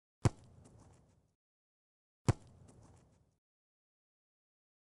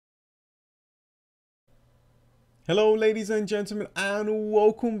Hello ladies and gentlemen, and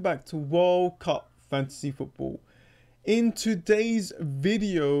welcome back to World Cup Fantasy Football. In today's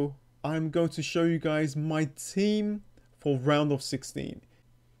video, I'm going to show you guys my team for round of 16.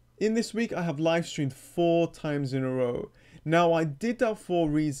 In this week, I have live streamed 4 times in a row. Now, I did that for a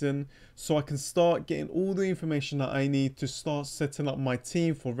reason, so I can start getting all the information that I need to start setting up my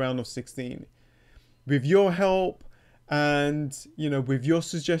team for round of 16. With your help, and with your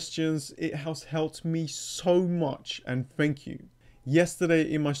suggestions, it has helped me so much, and thank you. Yesterday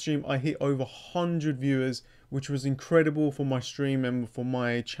in my stream I hit over 100 viewers, which was incredible for my stream and for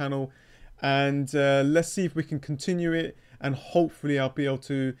my channel, and let's see if we can continue it, and hopefully I'll be able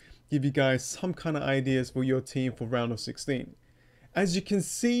to give you guys some kind of ideas for your team for round of 16. As you can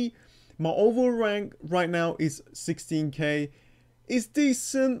see, my overall rank right now is 16k. It's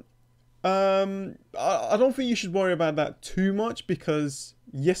decent. I don't think you should worry about that too much, because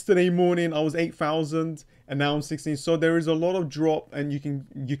yesterday morning I was 8,000 and now I'm 16, so there is a lot of drop, and you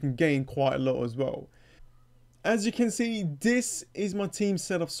can gain quite a lot as well. As you can see, this is my team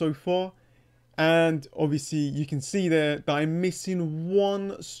setup so far, and obviously you can see there that I'm missing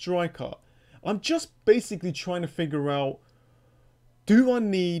one striker. I'm just basically trying to figure out, do I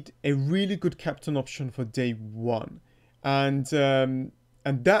need a really good captain option for day one?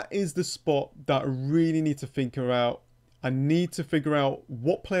 And that is the spot that I really need to figure out. I need to figure out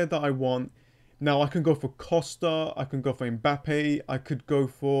what player that I want. Now, I can go for Costa, I can go for Mbappe, I could go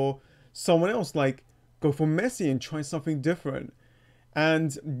for someone else, like go for Messi and try something different.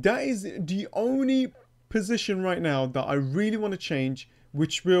 And that is the only position right now that I really want to change,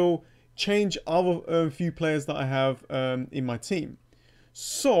 which will change other few players that I have in my team.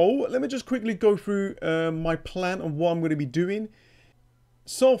 So let me just quickly go through my plan and what I'm going to be doing.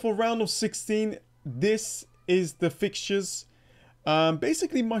 So for round of 16, this is the fixtures.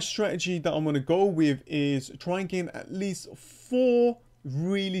 Basically, my strategy that I'm going to go with is try and gain at least 4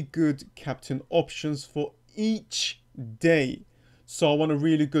 really good captain options for each day. So I want a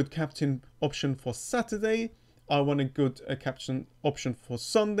really good captain option for Saturday. I want a good captain option for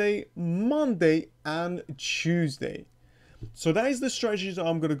Sunday, Monday, and Tuesday. So that is the strategy that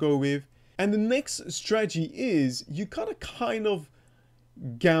I'm going to go with. And the next strategy is you gotta kind of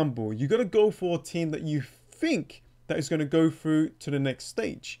gamble. You got to go for a team that you think that is going to go through to the next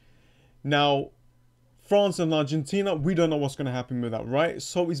stage. Now, France and Argentina, we don't know what's going to happen with that, right?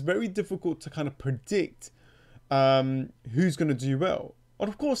 So it's very difficult to kind of predict who's going to do well. And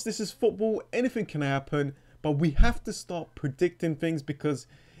of course, this is football, anything can happen, but we have to start predicting things, because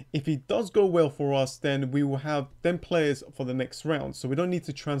if it does go well for us, then we will have them players for the next round, so we don't need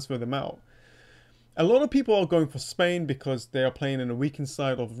to transfer them out. A lot of people are going for Spain because they are playing in a weakened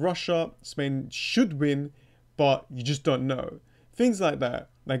side of Russia. Spain should win, but you just don't know. Things like that.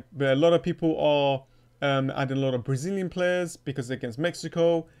 Like, a lot of people are adding a lot of Brazilian players because they're against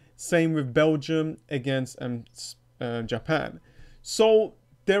Mexico. Same with Belgium against Japan. So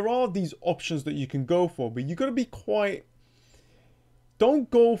there are these options that you can go for, but you got to be quite...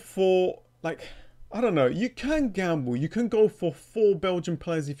 Don't go for, like, I don't know. You can gamble. You can go for 4 Belgian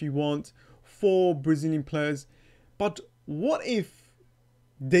players if you want, 4 Brazilian players, but what if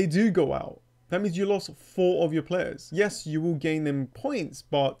they do go out? That means you lost 4 of your players. Yes, you will gain them points,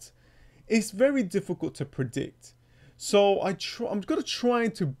 but it's very difficult to predict. So I'm going to try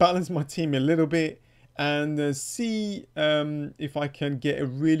to balance my team a little bit and see if I can get a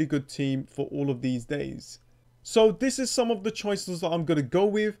really good team for all of these days. So this is some of the choices that I'm going to go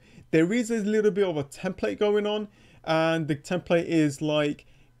with. There is a little bit of a template going on, and the template is like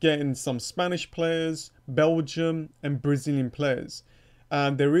getting some Spanish players, Belgium, and Brazilian players.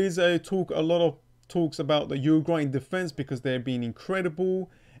 And there is a lot of talks about the Uruguayan defense because they're being incredible,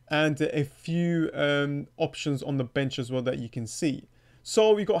 and a few options on the bench as well that you can see.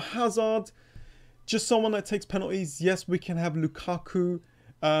 So we got Hazard, just someone that takes penalties. Yes, we can have Lukaku,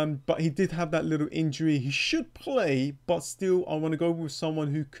 but he did have that little injury. He should play, but still I want to go with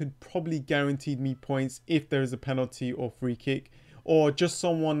someone who could probably guarantee me points if there is a penalty or free kick, or just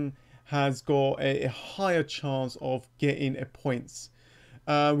someone has got a higher chance of getting a points.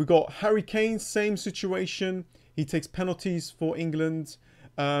 We got Harry Kane, same situation. He takes penalties for England.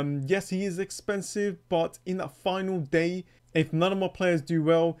 Yes, he is expensive, but in that final day, if none of my players do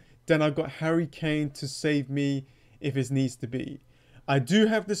well, then I've got Harry Kane to save me if it needs to be. I do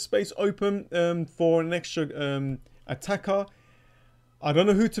have this space open for an extra attacker. I don't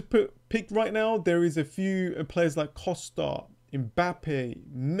know who to pick right now. There is a few players like Costa, Mbappe,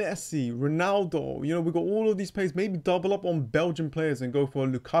 Messi, Ronaldo. We've got all of these players. Maybe double up on Belgian players and go for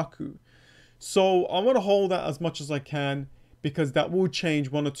Lukaku. So I want to hold that as much as I can, because that will change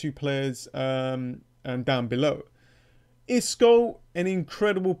 1 or 2 players down below. Isco, an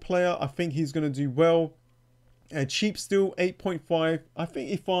incredible player. I think he's going to do well. Cheap still, 8.5. I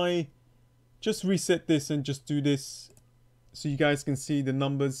think if I just reset this and just do this so you guys can see the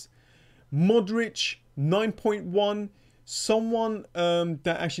numbers. Modric, 9.1. Someone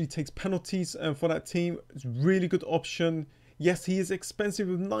that actually takes penalties for that team. It's a really good option. Yes, he is expensive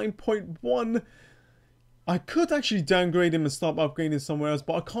with 9.1. I could actually downgrade him and start upgrading somewhere else,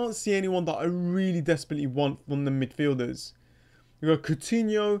 but I can't see anyone that I really desperately want from the midfielders. We've got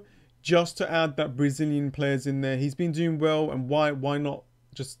Coutinho, just to add that Brazilian players in there. He's been doing well, and why not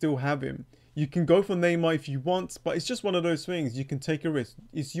just still have him? You can go for Neymar if you want, but it's just one of those things. You can take a risk.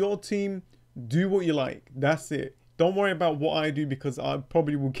 It's your team. Do what you like. That's it. Don't worry about what I do because I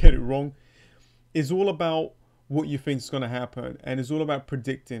probably will get it wrong. It's all about what you think is going to happen, and it's all about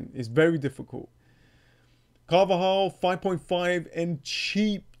predicting. It's very difficult. Carvajal, 5.5, and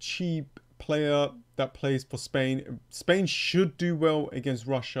cheap player that plays for Spain. Spain should do well against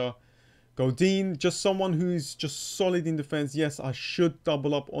Russia. Godin, just someone who's just solid in defense. Yes, I should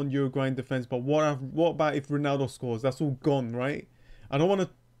double up on Uruguayan defense, but what about if Ronaldo scores? That's all gone, right? I don't want to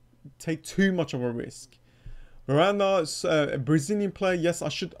take too much of a risk. Miranda, a Brazilian player. Yes,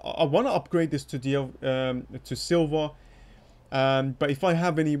 I want to upgrade this to silver. But if I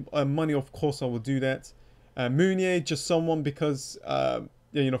have any money, of course I will do that. Meunier, just someone because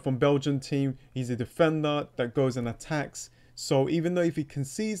you know, from Belgian team, he's a defender that goes and attacks. So even though if he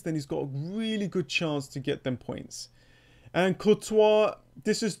concedes, then he's got a really good chance to get them points. And Courtois,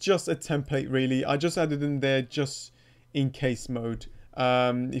 this is just a template really. I just added in there just in case mode.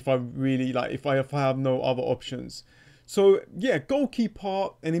 If I really like, if I have no other options. So yeah, goalkeeper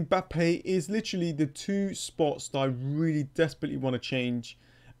and Mbappe is literally the two spots that I really desperately want to change.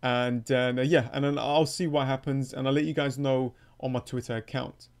 And yeah, and then I'll see what happens, and I'll let you guys know on my Twitter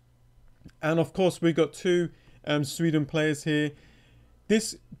account. And of course, we got two Sweden players here.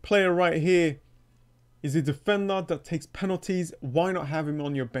 This player right here is a defender that takes penalties. Why not have him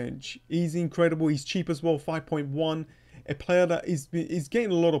on your bench? He's incredible. He's cheap as well, 5.1. A player that is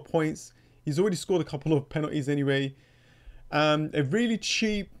getting a lot of points. He's already scored a couple of penalties anyway. A really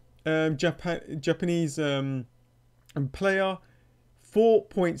cheap Japanese player,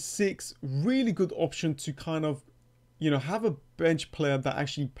 4.6. Really good option to kind of, you know, have a bench player that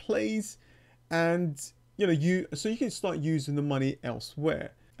actually plays, and you know, so you can start using the money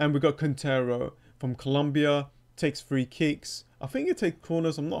elsewhere. And we got Quintero from Colombia, takes free kicks. I think it takes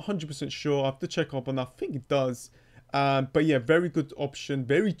corners. I'm not 100% sure. I have to check up on that. I think it does. But yeah, very good option,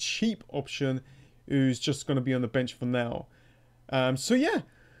 very cheap option, who's just going to be on the bench for now. So yeah,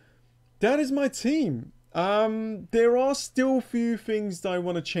 that is my team. There are still a few things that I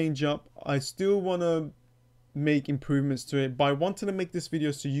want to change up. I still want to make improvements to it, but I wanted to make this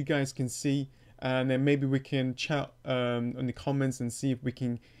video so you guys can see, and then maybe we can chat in the comments and see if we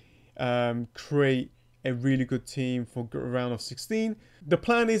can create a really good team for round of 16. The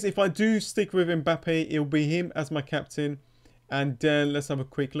plan is, if I do stick with Mbappe, it'll be him as my captain. And then let's have a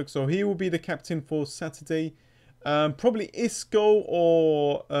quick look. So he will be the captain for Saturday. Probably Isco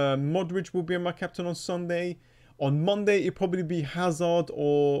or Modric will be my captain on Sunday. On Monday, it'll probably be Hazard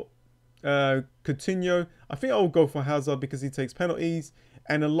or Coutinho. I think I'll go for Hazard because he takes penalties.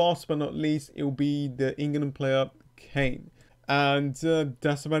 And then last but not least, it will be the England player, Kane. And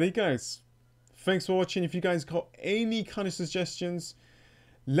that's about it, guys. Thanks for watching. If you guys got any kind of suggestions,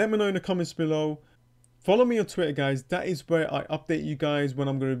 let me know in the comments below. Follow me on Twitter, guys. That is where I update you guys when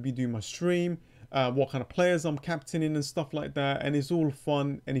I'm going to be doing my stream, what kind of players I'm captaining and stuff like that. And it's all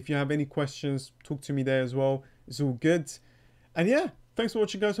fun. And if you have any questions, talk to me there as well. It's all good. And yeah, thanks for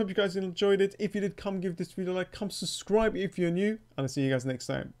watching, guys. Hope you guys enjoyed it. If you did, come give this video a like. Come subscribe if you're new. And I'll see you guys next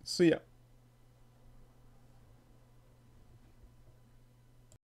time. See ya.